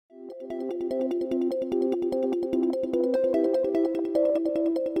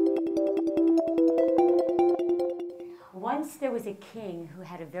there was a king who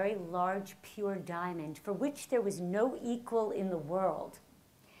had a very large, pure diamond for which there was no equal in the world.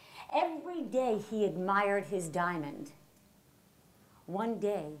 Every day he admired his diamond. One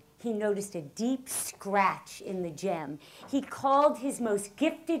day, he noticed a deep scratch in the gem. He called his most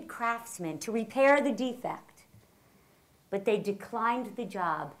gifted craftsmen to repair the defect. But they declined the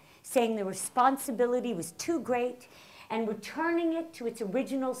job, saying the responsibility was too great and returning it to its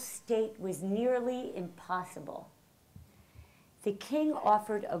original state was nearly impossible. The king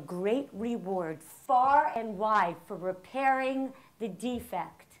offered a great reward far and wide for repairing the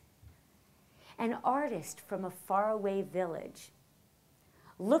defect. An artist from a faraway village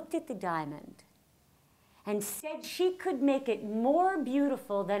looked at the diamond and said she could make it more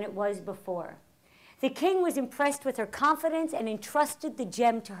beautiful than it was before. The king was impressed with her confidence and entrusted the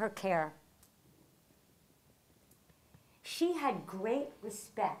gem to her care. She had great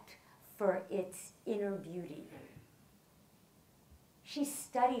respect for its inner beauty. She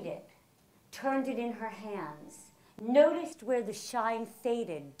studied it, turned it in her hands, noticed where the shine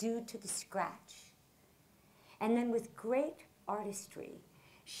faded due to the scratch. And then with great artistry,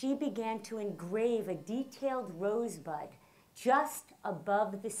 she began to engrave a detailed rosebud just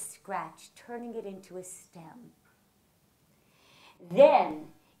above the scratch, turning it into a stem. Then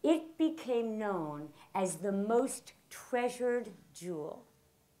it became known as the most treasured jewel.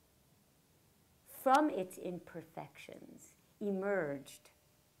 From its imperfections emerged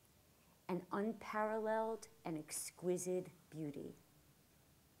an unparalleled and exquisite beauty.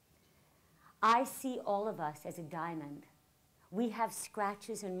 I see all of us as a diamond. We have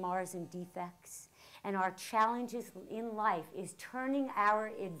scratches and mars and defects, and our challenges in life is turning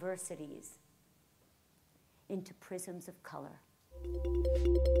our adversities into prisms of color.